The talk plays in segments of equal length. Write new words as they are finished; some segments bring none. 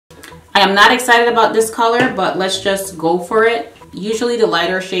I am not excited about this color, but let's just go for it. Usually the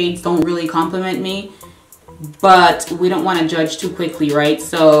lighter shades don't really compliment me, but we don't want to judge too quickly, right?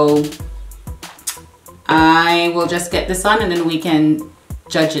 So I will just get this on and then we can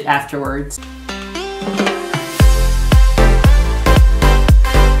judge it afterwards.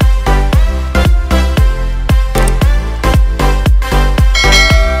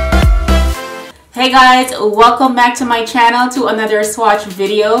 Hey guys, welcome back to my channel to another swatch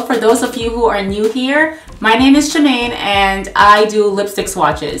video. For those of you who are new here, my name is Shemaine and I do lipstick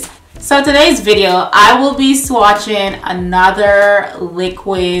swatches. So today's video, I will be swatching another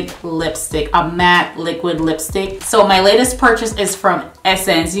liquid lipstick, a matte liquid lipstick. So my latest purchase is from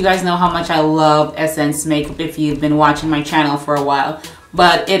Essence. You guys know how much I love Essence makeup if you've been watching my channel for a while.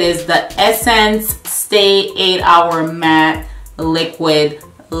 But it is the Essence Stay 8-Hour Matte Liquid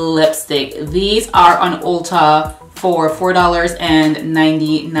Lipstick. These are on Ulta for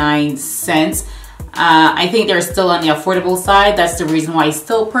 $4.99. I think they're still on the affordable side. That's the reason why I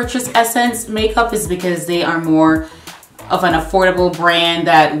still purchase Essence makeup, is because they are more of an affordable brand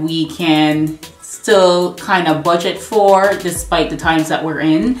that we can still kind of budget for despite the times that we're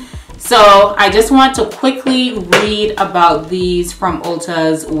in. So I just want to quickly read about these from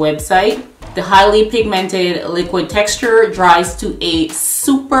Ulta's website. The highly pigmented liquid texture dries to a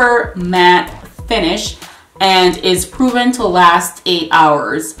super matte finish and is proven to last 8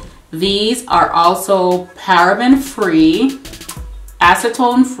 hours. These are also paraben-free,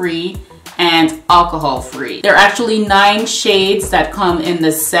 acetone-free, and alcohol-free. There are actually 9 shades that come in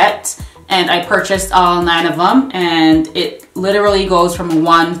the set, and I purchased all 9 of them, and it literally goes from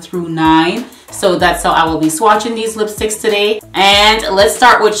 1 through 9. So that's how I will be swatching these lipsticks today. And let's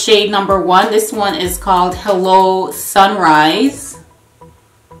start with shade number 1. This one is called Hello Sunrise.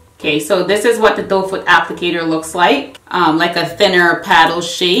 Okay, so this is what the doe foot applicator looks like a thinner paddle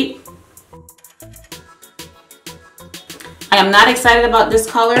shape. I am not excited about this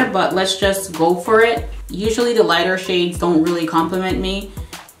color, but let's just go for it. Usually the lighter shades don't really compliment me,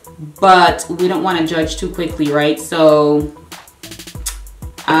 but we don't want to judge too quickly, right? So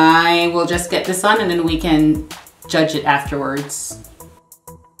I will just get this on and then we can judge it afterwards.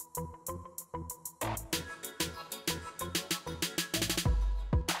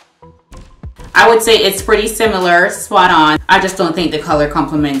 I would say it's pretty similar, spot on. I just don't think the color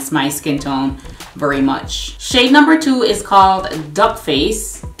complements my skin tone very much. Shade number 2 is called Duck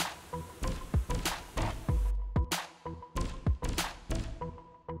Face.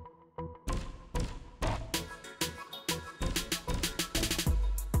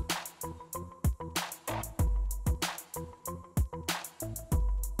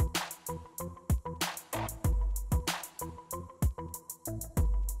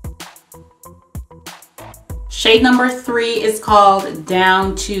 Shade number 3 is called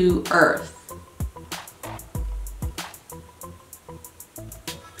Down to Earth.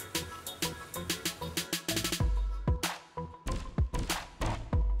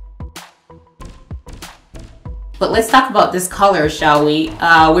 But let's talk about this color, shall we?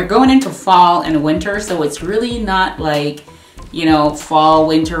 We're going into fall and winter, so it's really not like, you know, fall,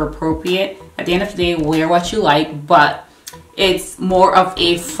 winter appropriate. At the end of the day, wear what you like, but it's more of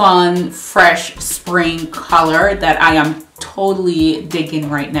a fun, fresh spring color that I am totally digging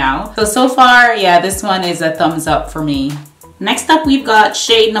right now. So far, yeah, this one is a thumbs up for me. Next up, we've got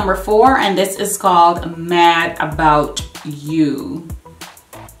shade number 4, and this is called Mad About You.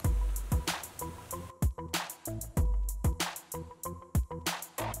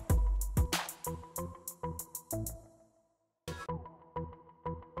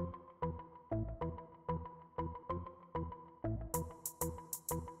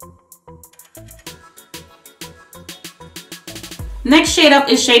 Next shade up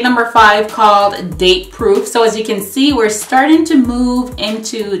is shade number 5 called Date Proof. So as you can see, we're starting to move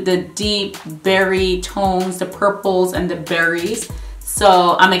into the deep berry tones, the purples and the berries.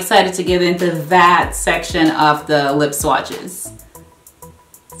 So I'm excited to get into that section of the lip swatches.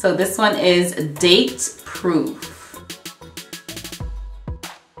 So this one is Date Proof.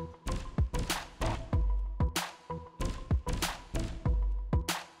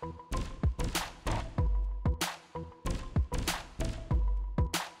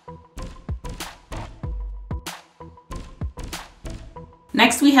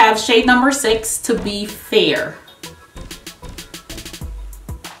 Next we have shade number 6, To Be Fair.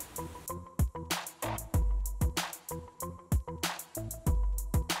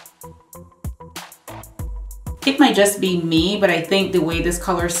 It might just be me, but I think the way this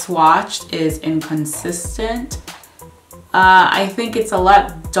color swatched is inconsistent. I think it's a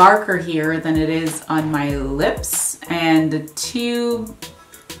lot darker here than it is on my lips, and the two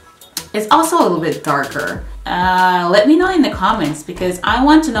It's also a little bit darker. Let me know in the comments because I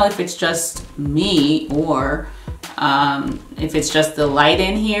want to know if it's just me or if it's just the light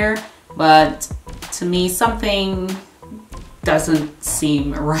in here. But to me, something doesn't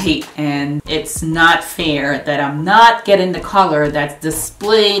seem right, and it's not fair that I'm not getting the color that's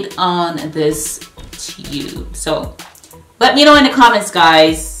displayed on this tube. So let me know in the comments,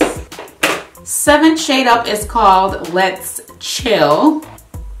 guys. 7th shade up is called Let's Chill.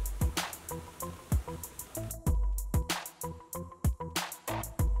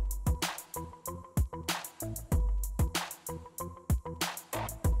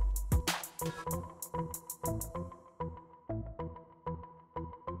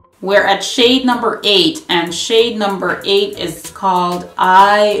 We're at shade number 8, and shade number 8 is called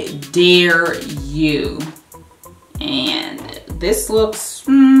I Dare You. And this looks,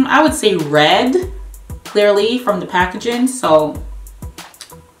 I would say red, clearly from the packaging, so.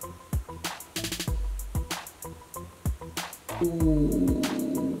 Ooh.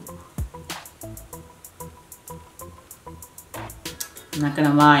 I'm not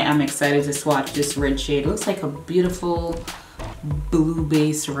gonna lie, I'm excited to swatch this red shade. It looks like a beautiful blue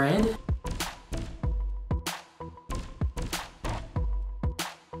base red.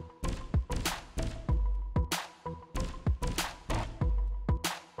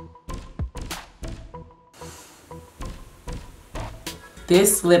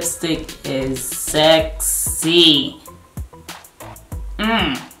 This lipstick is sexy.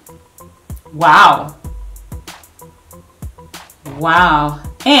 Wow. Wow.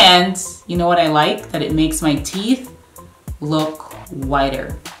 And you know what I like? That it makes my teeth look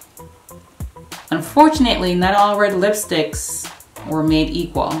whiter. Unfortunately, not all red lipsticks were made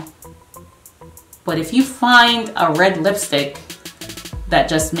equal. But if you find a red lipstick that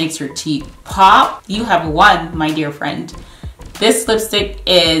just makes your teeth pop, you have won, my dear friend. This lipstick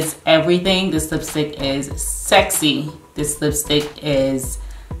is everything. This lipstick is sexy. This lipstick is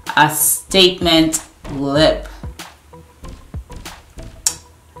a statement lip.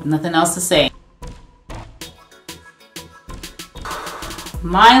 Nothing else to say.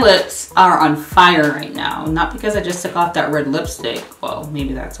 My lips are on fire right now. Not because I just took off that red lipstick. Well,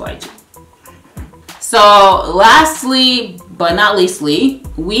 maybe that's why too. So lastly, but not leastly,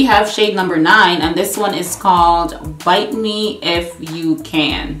 we have shade number 9, and this one is called Bite Me If You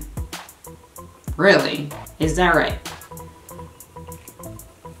Can. Really? Is that right?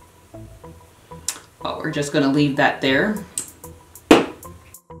 Well, we're just gonna leave that there.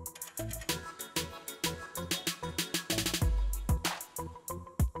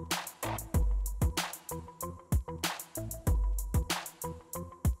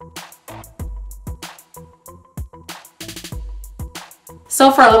 So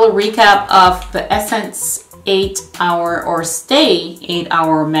for a little recap of the Essence 8-hour or Stay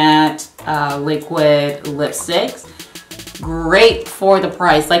 8-hour matte liquid lipsticks. Great for the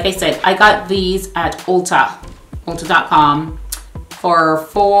price. Like I said, I got these at ulta.com for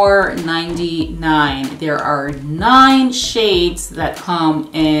 $4.99. There are 9 shades that come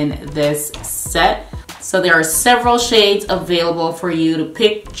in this set. So there are several shades available for you to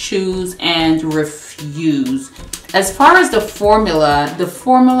pick, choose, and refuse. As far as the formula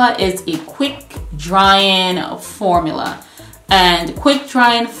is a quick drying formula. And quick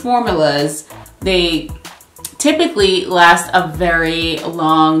drying formulas, they typically last a very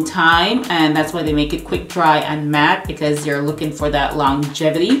long time, and that's why they make it quick dry and matte, because you're looking for that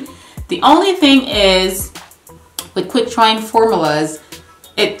longevity. The only thing is, with quick drying formulas,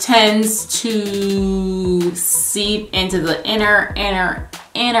 it tends to seep into the inner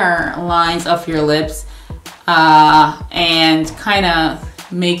lines of your lips and kind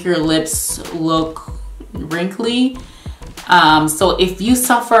of make your lips look wrinkly. So if you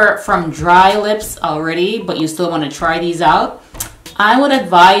suffer from dry lips already, but you still want to try these out, I would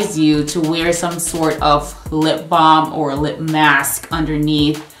advise you to wear some sort of lip balm or lip mask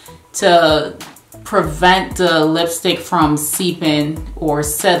underneath to prevent the lipstick from seeping or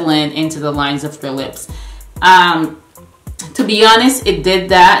settling into the lines of your lips. To be honest, it did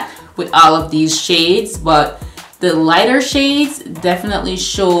that with all of these shades, but the lighter shades definitely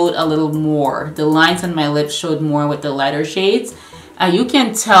showed a little more. The lines on my lips showed more with the lighter shades. You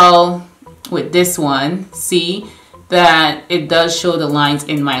can tell with this one, see, that it does show the lines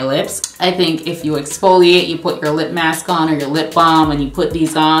in my lips. I think if you exfoliate, you put your lip mask on or your lip balm and you put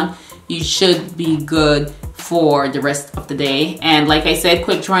these on, you should be good for the rest of the day. And like I said,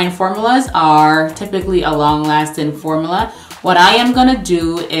 quick drying formulas are typically a long-lasting formula. What I am gonna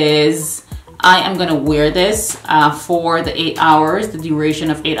do is I am gonna wear this for the 8 hours, the duration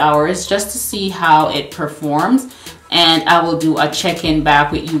of 8 hours, just to see how it performs. and I will do a check-in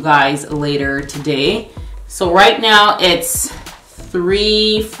back with you guys later today. So right now it's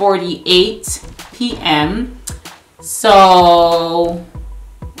 3:48 p.m. So,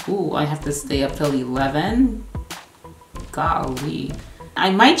 ooh, I have to stay up till 11. Golly.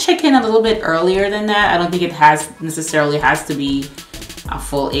 I might check in a little bit earlier than that. I don't think it necessarily has to be a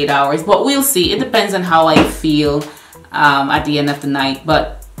full 8 hours, but we'll see. It depends on how I feel at the end of the night.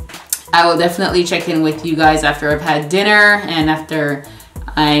 But I will definitely check in with you guys after I've had dinner and after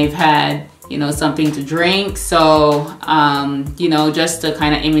I've had, you know, something to drink. So, you know, just to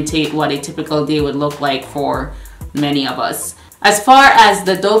kind of imitate what a typical day would look like for many of us. As far as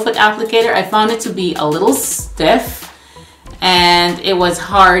the doe foot applicator, I found it to be a little stiff, and it was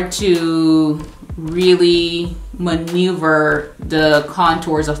hard to really maneuver the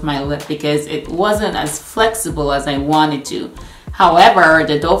contours of my lip because it wasn't as flexible as I wanted to. However,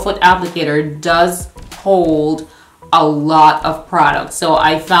 the doe foot applicator does hold a lot of product, so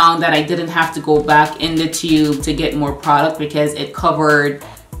I found that I didn't have to go back in the tube to get more product because it covered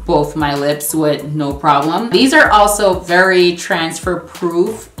both my lips with no problem. These are also very transfer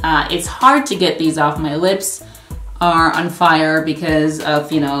proof. It's hard to get these off. My lips are on fire because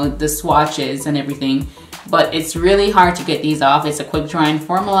of, you know, the swatches and everything, but it's really hard to get these off. It's a quick drying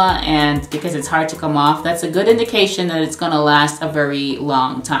formula, and because it's hard to come off, that's a good indication that it's gonna last a very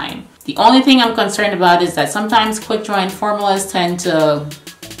long time. The only thing I'm concerned about is that sometimes quick drying formulas tend to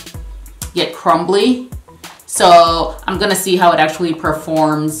get crumbly. So I'm gonna see how it actually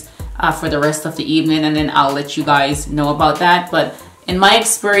performs for the rest of the evening, and then I'll let you guys know about that. But in my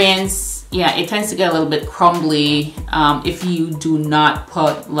experience, yeah, it tends to get a little bit crumbly if you do not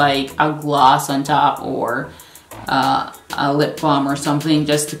put like a gloss on top or a lip balm or something,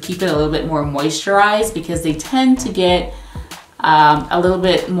 just to keep it a little bit more moisturized, because they tend to get a little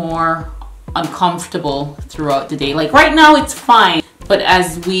bit more uncomfortable throughout the day. Like right now it's fine, but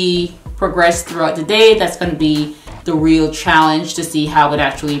as we progress throughout the day, that's going to be the real challenge to see how it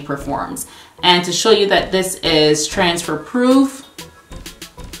actually performs. And to show you that this is transfer proof,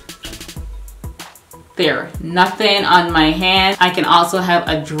 there, nothing on my hand. I can also have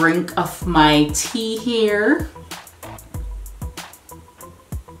a drink of my tea here.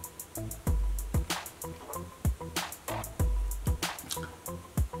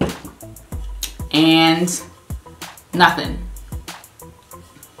 And nothing.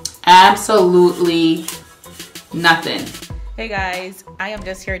 Absolutely nothing. Hey guys, I am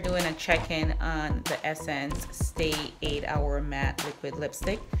just here doing a check-in on the Essence Stay 8-Hour Matte Liquid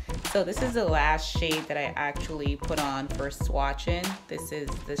Lipstick. So this is the last shade that I actually put on for swatching. This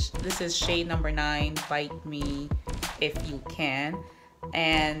is shade number 9, Bite Me If You Can.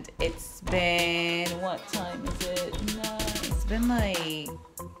 And it's been, what time is it? No, it's been like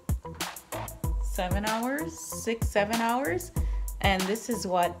 7 hours, 6-7 hours. And this is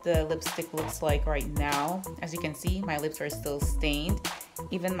what the lipstick looks like right now. As you can see, my lips are still stained.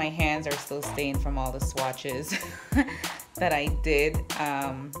 Even my hands are still stained from all the swatches that I did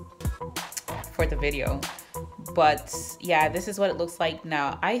for the video. But yeah, this is what it looks like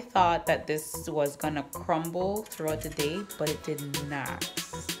now. I thought that this was gonna crumble throughout the day, but it did not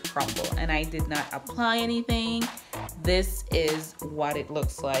crumble. And I did not apply anything. This is what it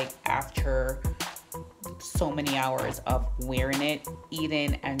looks like after so many hours of wearing it,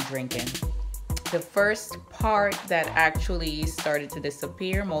 eating and drinking. The first part that actually started to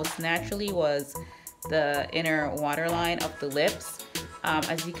disappear most naturally was the inner waterline of the lips.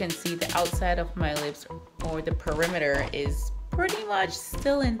 As you can see, the outside of my lips, or the perimeter, is pretty much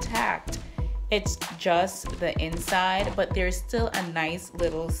still intact. It's just the inside, but there's still a nice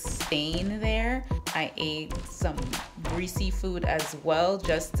little stain there. I ate some greasy food as well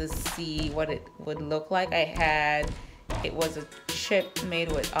just to see what it would look like. It was a chip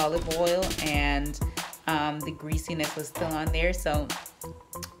made with olive oil, and the greasiness was still on there. So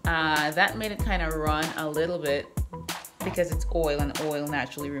that made it kind of run a little bit because it's oil, and oil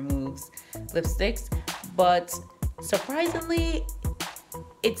naturally removes lipsticks. But surprisingly,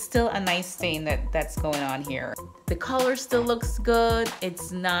 it's still a nice stain that's going on here. The color still looks good.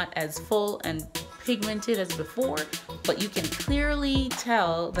 It's not as full and pigmented as before, but you can clearly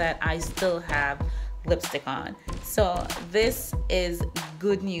tell that I still have lipstick on. So this is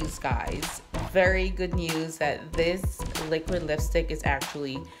good news, guys. Very good news that this liquid lipstick is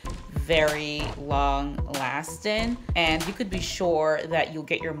actually very long lasting, and you could be sure that you'll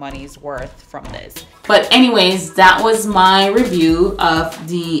get your money's worth from this. But anyways, that was my review of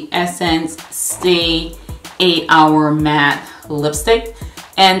the Essence Stay 8-Hour Matte Lipstick.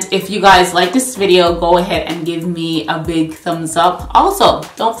 And if you guys like this video, go ahead and give me a big thumbs up. Also,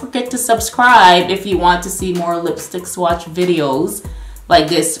 don't forget to subscribe if you want to see more lipstick swatch videos like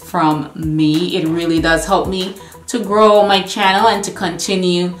this from me. It really does help me to grow my channel and to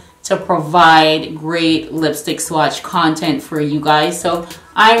continue to provide great lipstick swatch content for you guys. So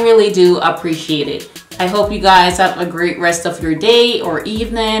I really do appreciate it. I hope you guys have a great rest of your day or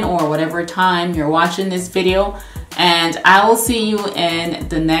evening or whatever time you're watching this video. And I will see you in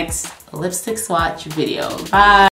the next lipstick swatch video. Bye.